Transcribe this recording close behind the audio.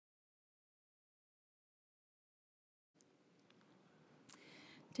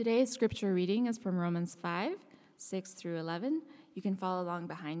Today's scripture reading is from Romans 5, 6 through 11. You can follow along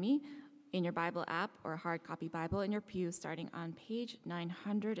behind me in your Bible app or hard copy Bible in your pew starting on page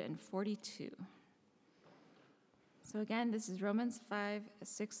 942. So again, this is Romans 5,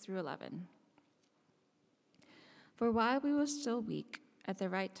 6 through 11. For while we were still weak, at the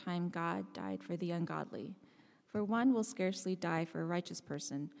right time God died for the ungodly. For one will scarcely die for a righteous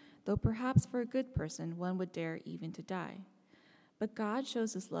person, though perhaps for a good person one would dare even to die. But God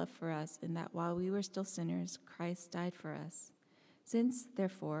shows his love for us in that while we were still sinners, Christ died for us. Since,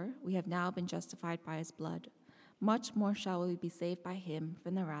 therefore, we have now been justified by his blood, much more shall we be saved by him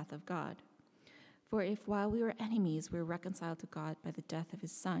from the wrath of God. For if while we were enemies we were reconciled to God by the death of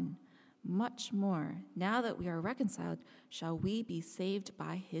his Son, much more, now that we are reconciled, shall we be saved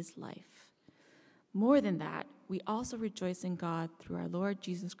by his life. More than that, we also rejoice in God through our Lord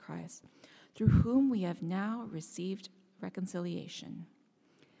Jesus Christ, through whom we have now received reconciliation.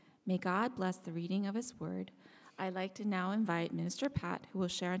 May God bless the reading of his word. I'd like to now invite Minister Pat, who will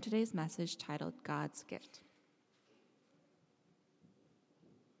share on today's message titled God's Gift.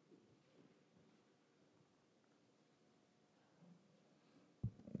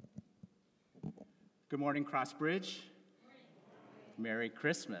 Good morning, Crossbridge. Merry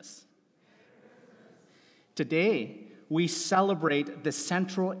Christmas. Today, we celebrate the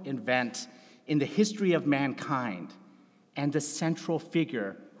central event in the history of mankind and the central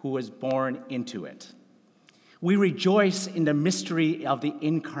figure who was born into it. We rejoice in the mystery of the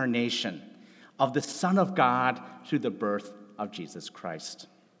incarnation of the Son of God through the birth of Jesus Christ.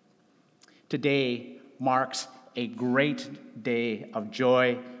 Today marks a great day of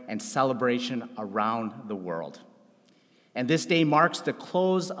joy and celebration around the world. And this day marks the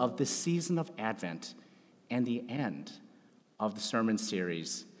close of the season of Advent and the end of the sermon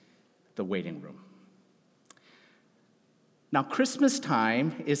series, The Waiting Room. Now, Christmas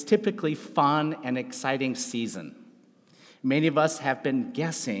time is typically fun and exciting season. Many of us have been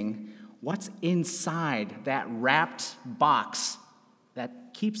guessing what's inside that wrapped box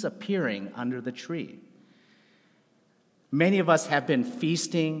that keeps appearing under the tree. Many of us have been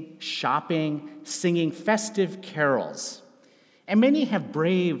feasting, shopping, singing festive carols, and many have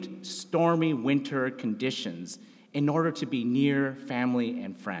braved stormy winter conditions in order to be near family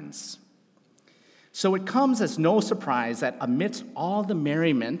and friends. So it comes as no surprise that amidst all the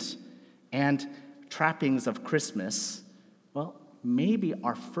merriment and trappings of Christmas, well, maybe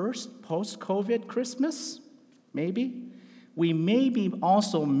our first post-COVID Christmas, we may be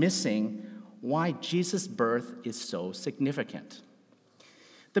also missing why Jesus' birth is so significant.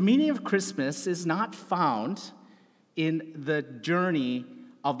 The meaning of Christmas is not found in the journey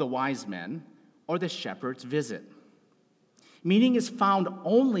of the wise men or the shepherd's visit. Meaning is found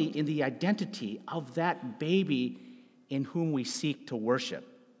only in the identity of that baby in whom we seek to worship.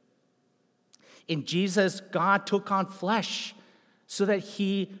 In Jesus, God took on flesh so that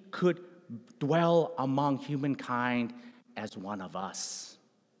he could dwell among humankind as one of us.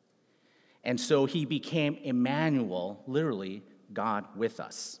 And so he became Emmanuel, literally, God with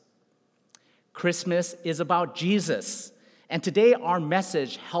us. Christmas is about Jesus, and today our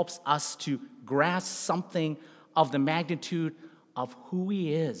message helps us to grasp something of the magnitude of who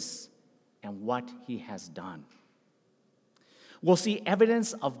he is and what he has done. We'll see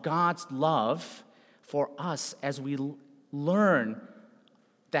evidence of God's love for us as we learn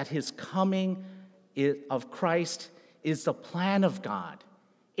that his coming of Christ is the plan of God.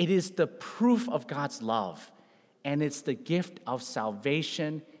 It is the proof of God's love, and it's the gift of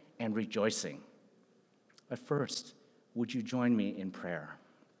salvation and rejoicing. But first, would you join me in prayer?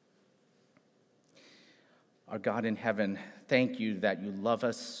 Our God in heaven, thank you that you love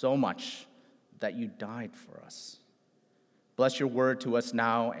us so much that you died for us. Bless your word to us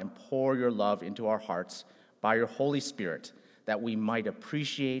now and pour your love into our hearts by your Holy Spirit, that we might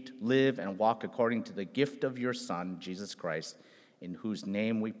appreciate, live, and walk according to the gift of your Son, Jesus Christ, in whose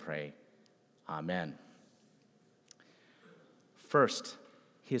name we pray. Amen. First,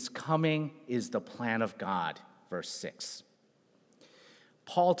 his coming is the plan of God, verse 6.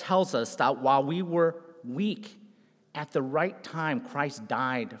 Paul tells us that while we were weak, at the right time, Christ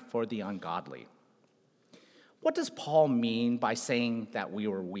died for the ungodly. What does Paul mean by saying that we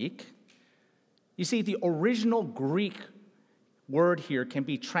were weak? You see, the original Greek word here can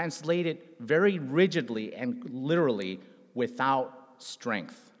be translated very rigidly and literally without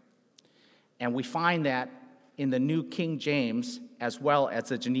strength. And we find that in the New King James as well as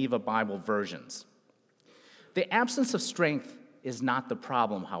the Geneva Bible versions. The absence of strength is not the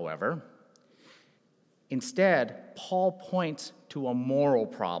problem, however. Instead, Paul points to a moral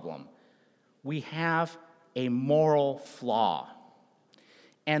problem. We have a moral flaw.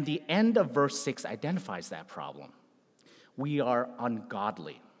 And the end of verse 6 identifies that problem. We are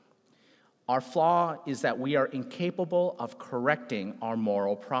ungodly. Our flaw is that we are incapable of correcting our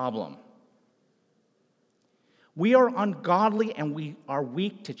moral problem. We are ungodly and we are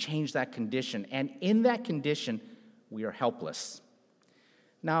weak to change that condition. And in that condition, we are helpless.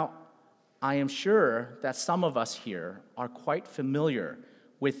 Now, I am sure that some of us here are quite familiar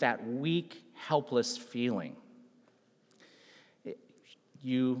with that weak, helpless feeling.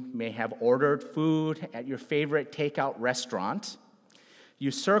 You may have ordered food at your favorite takeout restaurant.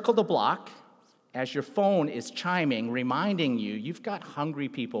 You circle the block as your phone is chiming, reminding you you've got hungry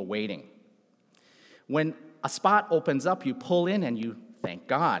people waiting. When a spot opens up, you pull in and you thank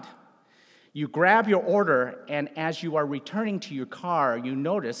God. You grab your order, and as you are returning to your car, you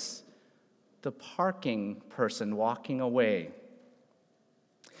notice the parking person walking away.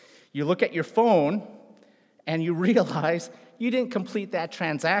 You look at your phone, and you realize you didn't complete that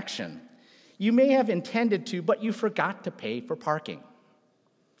transaction. You may have intended to, but you forgot to pay for parking.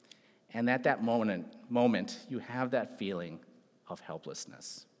 And at that moment, you have that feeling of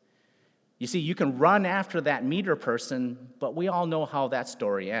helplessness. You see, you can run after that meter person, but we all know how that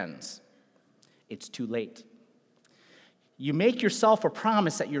story ends. It's too late. You make yourself a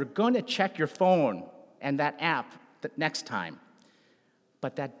promise that you're going to check your phone and that app the next time,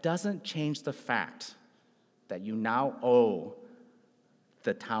 but that doesn't change the fact that you now owe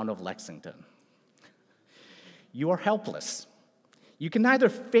the town of Lexington. You are helpless. You can neither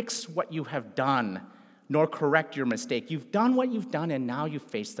fix what you have done nor correct your mistake. You've done what you've done, and now you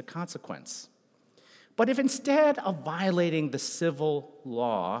face the consequence. But if instead of violating the civil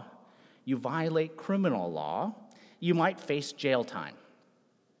law, you violate criminal law, you might face jail time.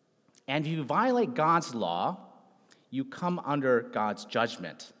 And if you violate God's law, you come under God's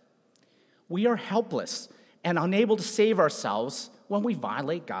judgment. We are helpless and unable to save ourselves when we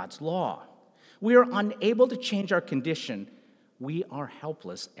violate God's law. We are unable to change our condition. We are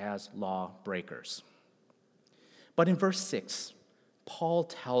helpless as lawbreakers. But in verse 6, Paul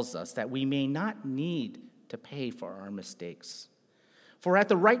tells us that we may not need to pay for our mistakes. For at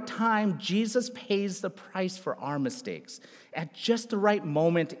the right time, Jesus pays the price for our mistakes. At just the right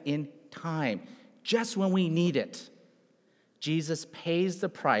moment in time, just when we need it, Jesus pays the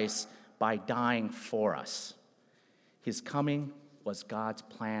price by dying for us. His coming was God's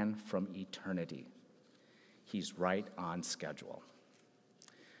plan from eternity. He's right on schedule.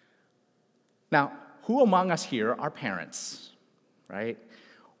 Now, who among us here are parents, right?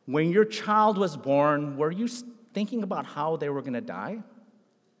 When your child was born, were you thinking about how they were going to die?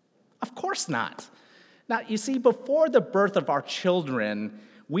 Of course not. Now, you see, before the birth of our children,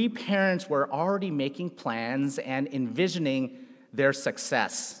 we parents were already making plans and envisioning their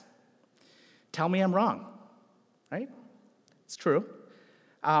success. Tell me I'm wrong, right? It's true.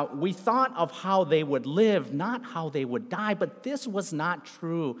 We thought of how they would live, not how they would die, but this was not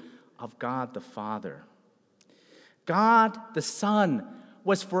true of God the Father. God the Son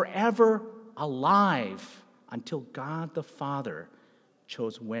was forever alive until God the Father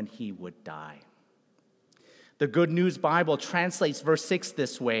chose when he would die. The Good News Bible translates verse 6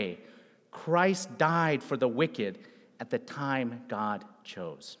 this way: Christ died for the wicked at the time God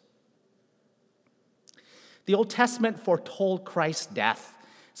chose. The Old Testament foretold Christ's death.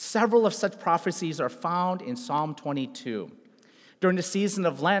 Several of such prophecies are found in Psalm 22. During the season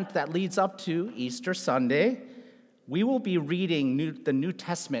of Lent that leads up to Easter Sunday, we will be reading the New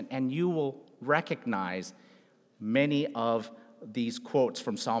Testament, and you will recognize many of these quotes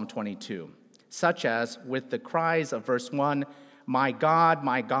from Psalm 22, such as with the cries of verse 1, my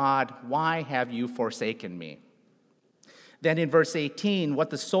God, why have you forsaken me?" Then in verse 18, what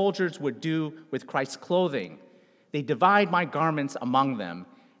the soldiers would do with Christ's clothing. They divide my garments among them,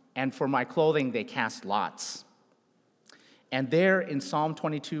 and for my clothing they cast lots. And there in Psalm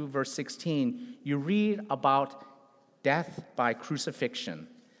 22, verse 16, you read about death by crucifixion.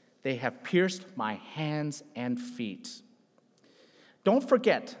 They have pierced my hands and feet. Don't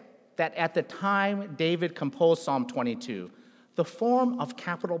forget that at the time David composed Psalm 22, the form of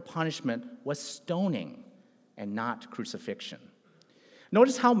capital punishment was stoning and not crucifixion.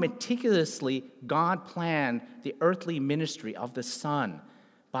 Notice how meticulously God planned the earthly ministry of the Son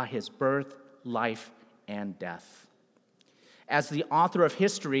by his birth, life, and death. As the author of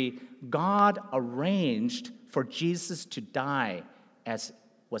history, God arranged for Jesus to die as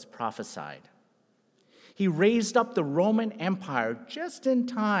was prophesied. He raised up the Roman Empire just in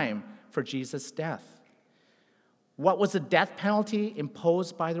time for Jesus' death. What was the death penalty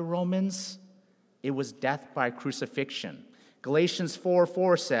imposed by the Romans? It was death by crucifixion. Galatians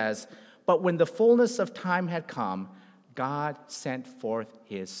 4:4 says, "But when the fullness of time had come, God sent forth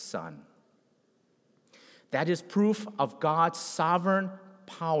his Son. That is proof of God's sovereign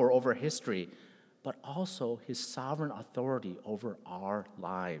power over history, but also his sovereign authority over our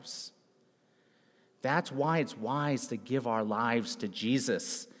lives. That's why it's wise to give our lives to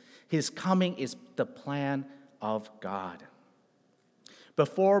Jesus. His coming is the plan of God.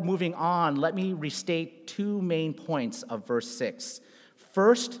 Before moving on, let me restate two main points of verse 6.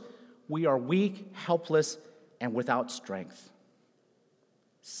 First, we are weak, helpless, and without strength.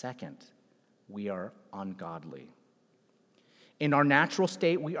 Second, we are ungodly. In our natural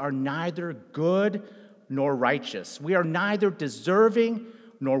state, we are neither good nor righteous. We are neither deserving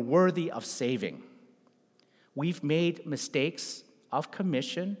nor worthy of saving. We've made mistakes of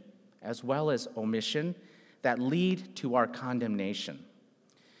commission as well as omission that lead to our condemnation.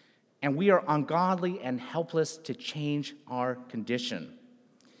 And we are ungodly and helpless to change our condition.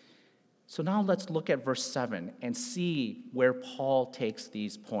 So now let's look at verse 7 and see where Paul takes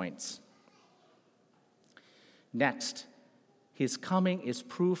these points. Next, his coming is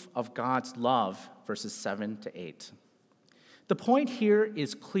proof of God's love, verses 7 to 8. The point here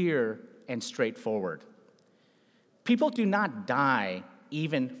is clear and straightforward. People do not die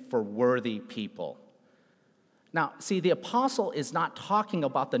even for worthy people. Now, see, the apostle is not talking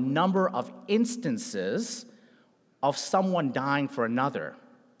about the number of instances of someone dying for another.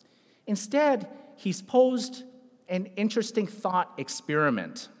 Instead, he's posed an interesting thought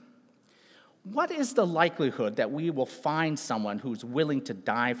experiment. What is the likelihood that we will find someone who's willing to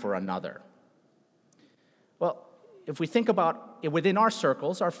die for another? Well, if we think about it within our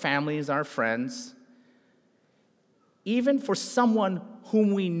circles, our families, our friends, even for someone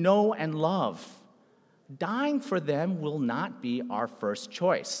whom we know and love, dying for them will not be our first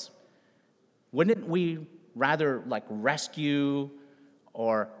choice. Wouldn't we rather rescue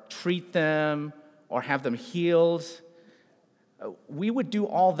or treat them or have them healed? We would do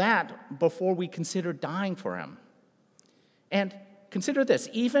all that before we consider dying for him. And consider this,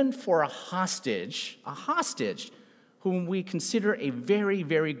 even for a hostage whom we consider a very,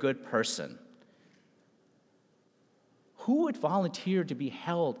 very good person, who would volunteer to be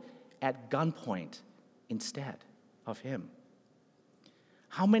held at gunpoint instead of him?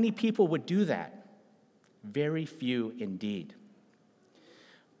 How many people would do that? Very few indeed.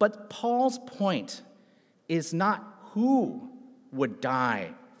 But Paul's point is not who would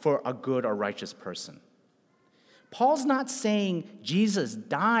die for a good or righteous person. Paul's not saying Jesus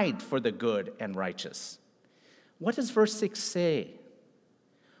died for the good and righteous. What does verse 6 say?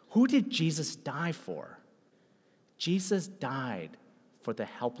 Who did Jesus die for? Jesus died for the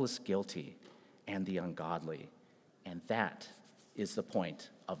helpless, guilty, and the ungodly. And that is the point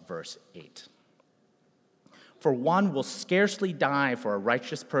of verse 8. For one will scarcely die for a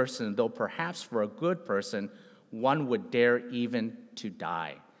righteous person, though perhaps for a good person one would dare even to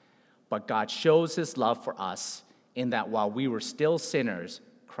die. But God shows his love for us in that while we were still sinners,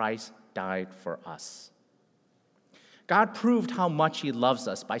 Christ died for us. God proved how much he loves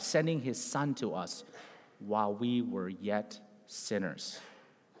us by sending his Son to us while we were yet sinners.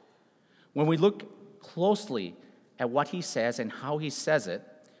 When we look closely at what he says and how he says it,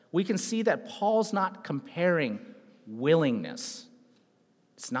 we can see that Paul's not comparing willingness.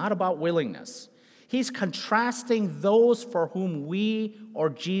 It's not about willingness. He's contrasting those for whom we or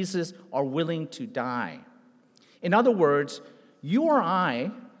Jesus are willing to die. In other words, you or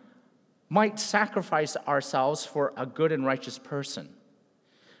I might sacrifice ourselves for a good and righteous person,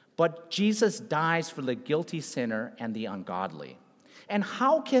 but Jesus dies for the guilty sinner and the ungodly. And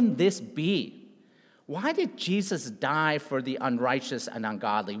how can this be? Why did Jesus die for the unrighteous and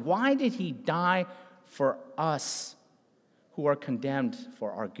ungodly? Why did he die for us who are condemned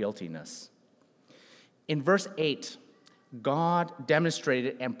for our guiltiness? In verse 8, God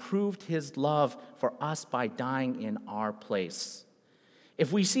demonstrated and proved his love for us by dying in our place.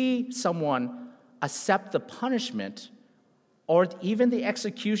 If we see someone accept the punishment or even the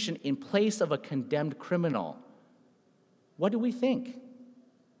execution in place of a condemned criminal, what do we think?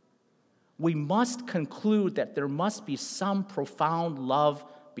 We must conclude that there must be some profound love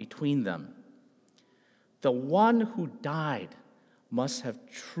between them. The one who died must have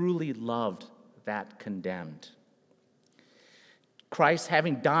truly loved that condemned. Christ,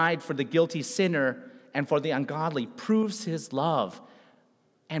 having died for the guilty sinner and for the ungodly, proves his love.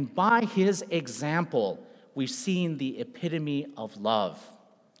 And by his example, we've seen the epitome of love.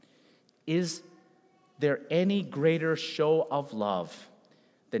 Is there any greater show of love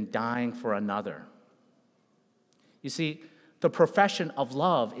than dying for another? You see, the profession of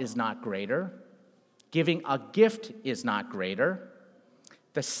love is not greater. Giving a gift is not greater.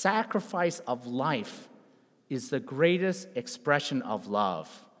 The sacrifice of life is the greatest expression of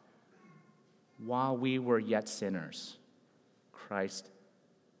love. While we were yet sinners, Christ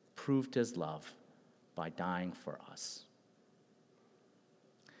proved his love by dying for us.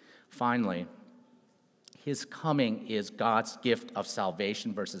 Finally, his coming is God's gift of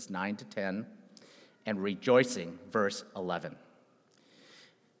salvation, verses 9 to 10, and rejoicing, verse 11.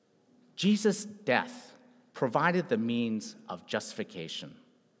 Jesus' death provided the means of justification.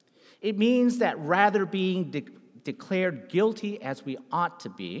 It means that rather being declared guilty as we ought to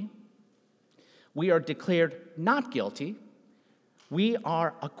be, we are declared not guilty, we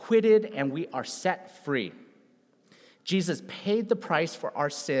are acquitted, and we are set free. Jesus paid the price for our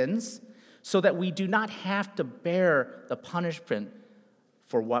sins so that we do not have to bear the punishment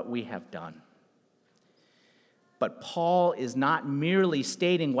for what we have done. But Paul is not merely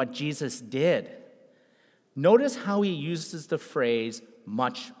stating what Jesus did. Notice how he uses the phrase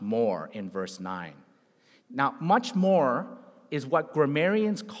much more in verse 9. Now, much more is what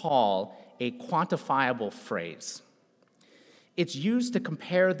grammarians call a quantifiable phrase. It's used to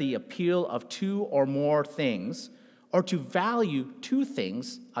compare the appeal of two or more things, or to value two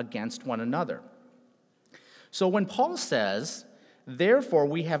things against one another. So when Paul says, "Therefore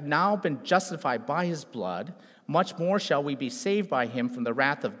we have now been justified by his blood, much more shall we be saved by him from the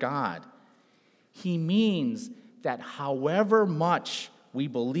wrath of God," he means that however much we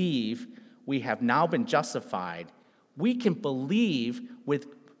believe we have now been justified, we can believe with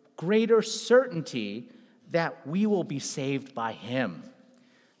greater certainty that we will be saved by him.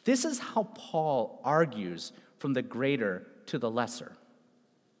 This is how Paul argues from the greater to the lesser.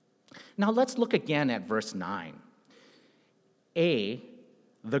 Now let's look again at verse 9. A,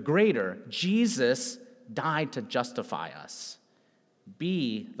 the greater, Jesus died to justify us.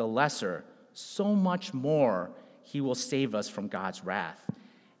 B, the lesser, so much more he will save us from God's wrath.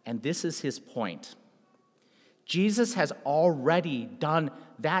 And this is his point. Jesus has already done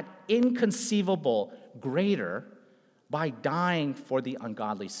that inconceivable greater by dying for the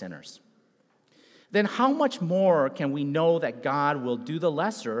ungodly sinners. Then how much more can we know that God will do the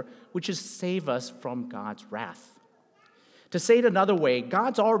lesser, which is save us from God's wrath? To say it another way,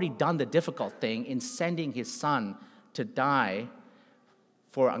 God's already done the difficult thing in sending his Son to die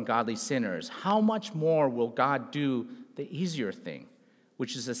for ungodly sinners. How much more will God do the easier thing,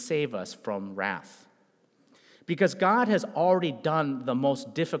 which is to save us from wrath? Because God has already done the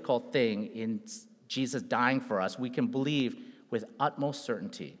most difficult thing in Jesus dying for us, we can believe with utmost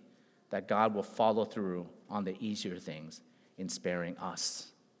certainty that God will follow through on the easier things in sparing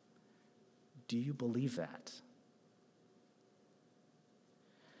us. Do you believe that?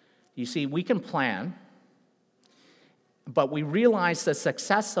 You see, we can plan, but we realize the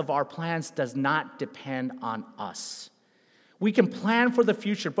success of our plans does not depend on us. We can plan for the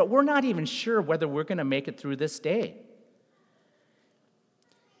future, but we're not even sure whether we're going to make it through this day.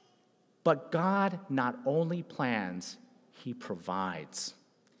 But God not only plans, he provides.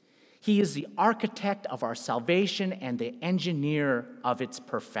 He is the architect of our salvation and the engineer of its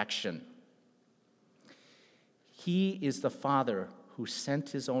perfection. He is the Father who sent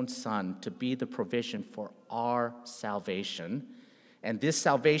his own Son to be the provision for our salvation. And this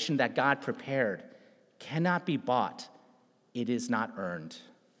salvation that God prepared cannot be bought. It is not earned.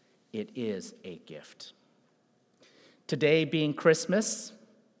 It is a gift. Today being Christmas,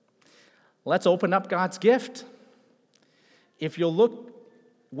 let's open up God's gift. If you'll look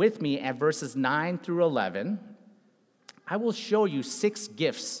with me at verses 9 through 11, I will show you 6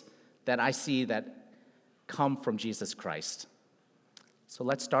 gifts that I see that come from Jesus Christ. So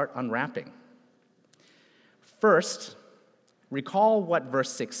let's start unwrapping. First, recall what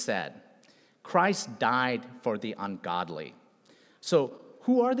verse 6 said. Christ died for the ungodly. So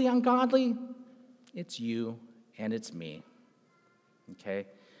who are the ungodly? It's you and it's me. Okay?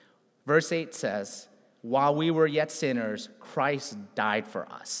 Verse 8 says, while we were yet sinners, Christ died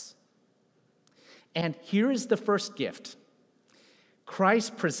for us. And here is the first gift.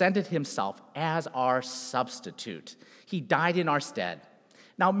 Christ presented himself as our substitute. He died in our stead.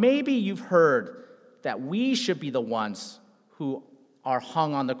 Now, maybe you've heard that we should be the ones who are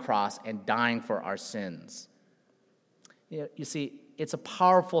hung on the cross and dying for our sins. You see, it's a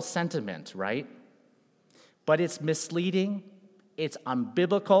powerful sentiment, right? But it's misleading, it's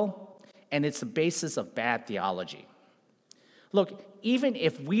unbiblical, and it's the basis of bad theology. Look, even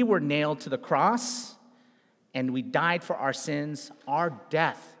if we were nailed to the cross and we died for our sins, our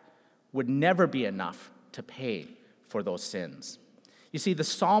death would never be enough to pay for those sins. You see, the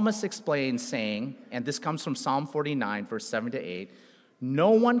psalmist explains, saying, and this comes from Psalm 49, verse 7 to 8,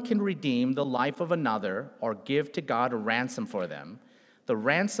 no one can redeem the life of another or give to God a ransom for them. The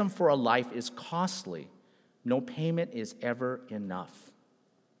ransom for a life is costly. No payment is ever enough.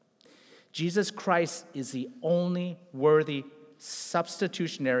 Jesus Christ is the only worthy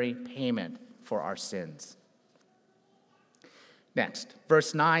substitutionary payment for our sins. Next,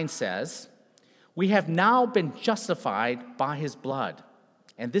 verse 9 says, "We have now been justified by his blood."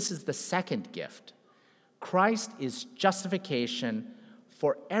 And this is the second gift. Christ is justification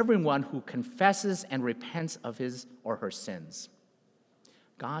for everyone who confesses and repents of his or her sins.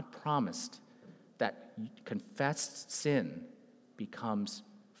 God promised that confessed sin becomes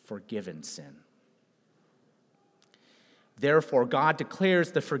forgiven sin. Therefore, God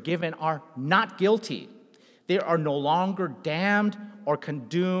declares the forgiven are not guilty. They are no longer damned or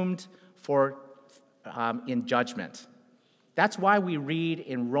condemned in judgment. That's why we read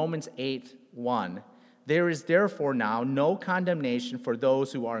in Romans 8:1, "There is therefore now no condemnation for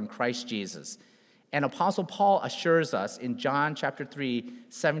those who are in Christ Jesus." And Apostle Paul assures us in John chapter 3,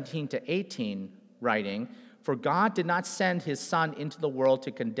 17 to 18, writing, "For God did not send his Son into the world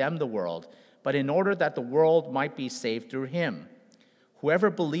to condemn the world, but in order that the world might be saved through him. Whoever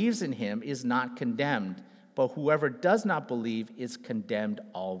believes in him is not condemned, but whoever does not believe is condemned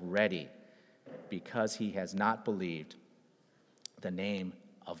already, because he has not believed the name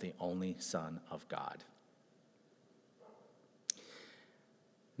of the only Son of God."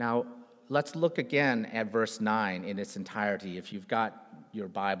 Now, let's look again at verse 9 in its entirety, if you've got your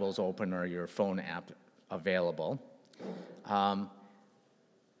Bibles open or your phone app available.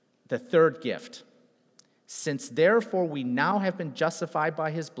 The third gift. "Since therefore we now have been justified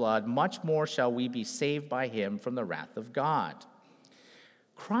by his blood, much more shall we be saved by him from the wrath of God."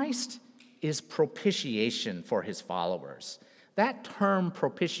 Christ is propitiation for his followers. That term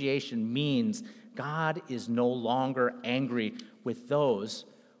propitiation means God is no longer angry with those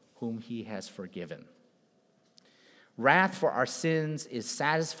whom he has forgiven. Wrath for our sins is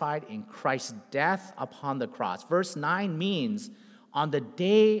satisfied in Christ's death upon the cross. Verse 9 means on the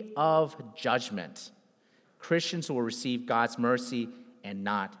day of judgment, Christians will receive God's mercy and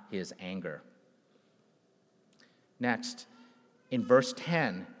not his anger. Next, in verse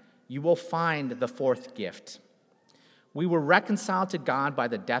 10, you will find the fourth gift. We were reconciled to God by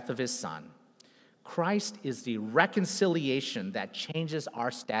the death of his Son. Christ is the reconciliation that changes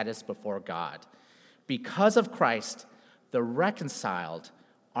our status before God. Because of Christ, the reconciled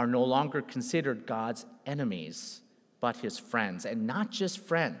are no longer considered God's enemies, but his friends, and not just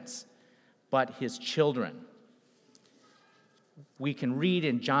friends, but his children. We can read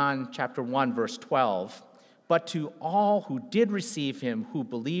in John chapter 1, verse 12, "But to all who did receive him, who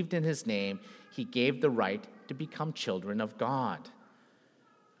believed in his name, he gave the right to become children of God."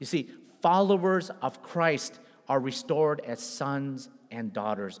 You see, followers of Christ are restored as sons and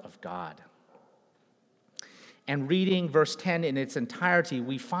daughters of God. And reading verse 10 in its entirety,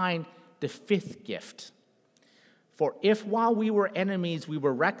 we find the fifth gift. "For if while we were enemies, we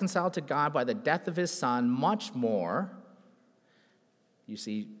were reconciled to God by the death of his Son, much more," you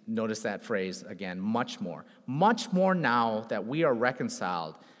see, notice that phrase again, much more now that we are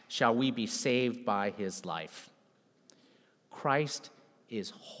reconciled, shall we be saved by his life. Christ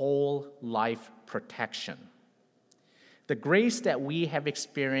is whole life protection. The grace that we have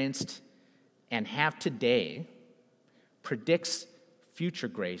experienced and have today predicts future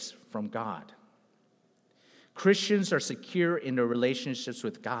grace from God. Christians are secure in their relationships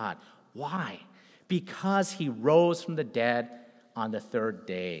with God. Why? Because he rose from the dead on the third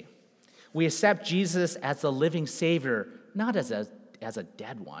day. We accept Jesus as the living Savior, not as a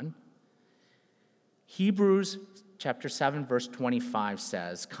dead one. Hebrews chapter 7, verse 25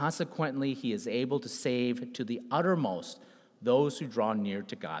 says, "Consequently, he is able to save to the uttermost those who draw near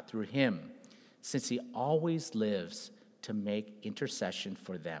to God through him, since he always lives to make intercession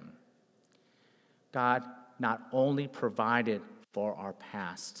for them." God not only provided for our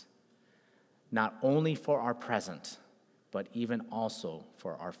past, not only for our present, but even also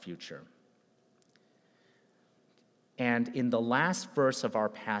for our future. And in the last verse of our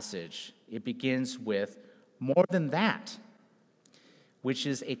passage, it begins with "more than that," which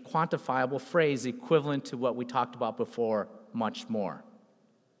is a quantifiable phrase equivalent to what we talked about before, much more.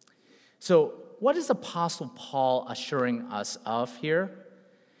 So, what is Apostle Paul assuring us of here?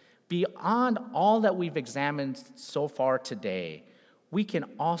 Beyond all that we've examined so far today, we can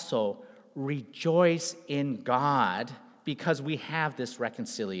also rejoice in God because we have this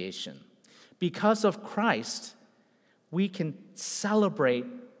reconciliation. Because of Christ, we can celebrate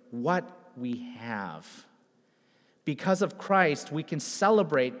what we have. Because of Christ, we can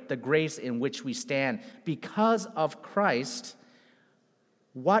celebrate the grace in which we stand. Because of Christ,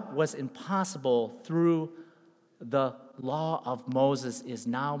 what was impossible through the law of Moses is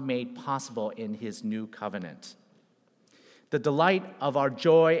now made possible in his new covenant. The delight of our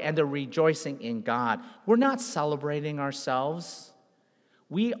joy and the rejoicing in God. We're not celebrating ourselves.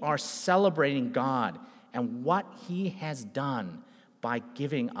 We are celebrating God and what he has done by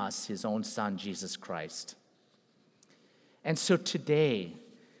giving us his own Son, Jesus Christ. And so today,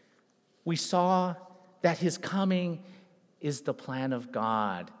 we saw that his coming is the plan of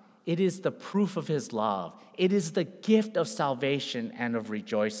God. It is the proof of his love. It is the gift of salvation and of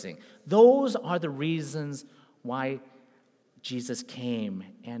rejoicing. Those are the reasons why Jesus came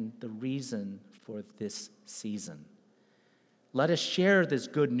and the reason for this season. Let us share this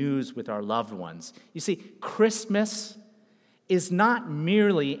good news with our loved ones. You see, Christmas is not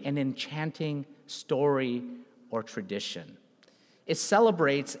merely an enchanting story or tradition. It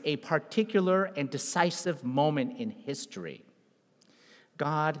celebrates a particular and decisive moment in history.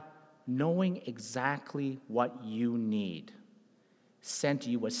 God, knowing exactly what you need, sent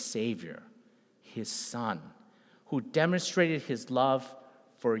you a Savior, his Son, who demonstrated his love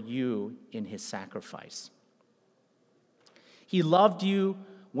for you in his sacrifice. He loved you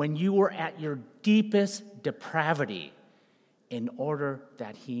when you were at your deepest depravity in order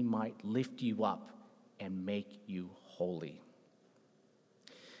that he might lift you up and make you holy.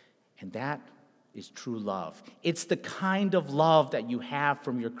 And that is true love. It's the kind of love that you have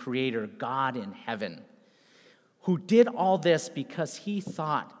from your Creator, God in heaven, who did all this because he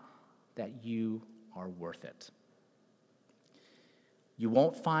thought that you are worth it. You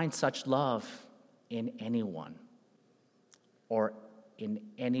won't find such love in anyone or in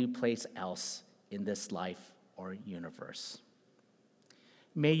any place else in this life or universe.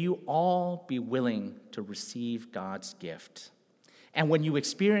 May you all be willing to receive God's gift. And when you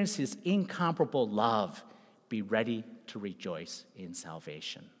experience his incomparable love, be ready to rejoice in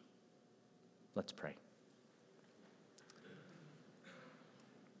salvation. Let's pray.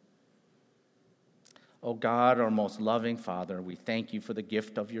 O God, our most loving Father, we thank you for the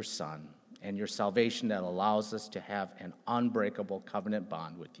gift of your Son and your salvation that allows us to have an unbreakable covenant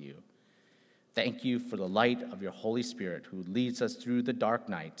bond with you. Thank you for the light of your Holy Spirit who leads us through the dark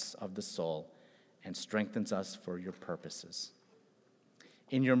nights of the soul and strengthens us for your purposes.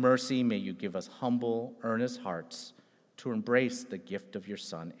 In your mercy, may you give us humble, earnest hearts to embrace the gift of your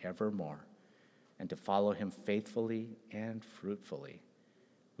Son evermore and to follow him faithfully and fruitfully.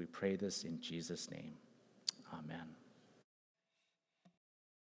 We pray this in Jesus' name. Amen.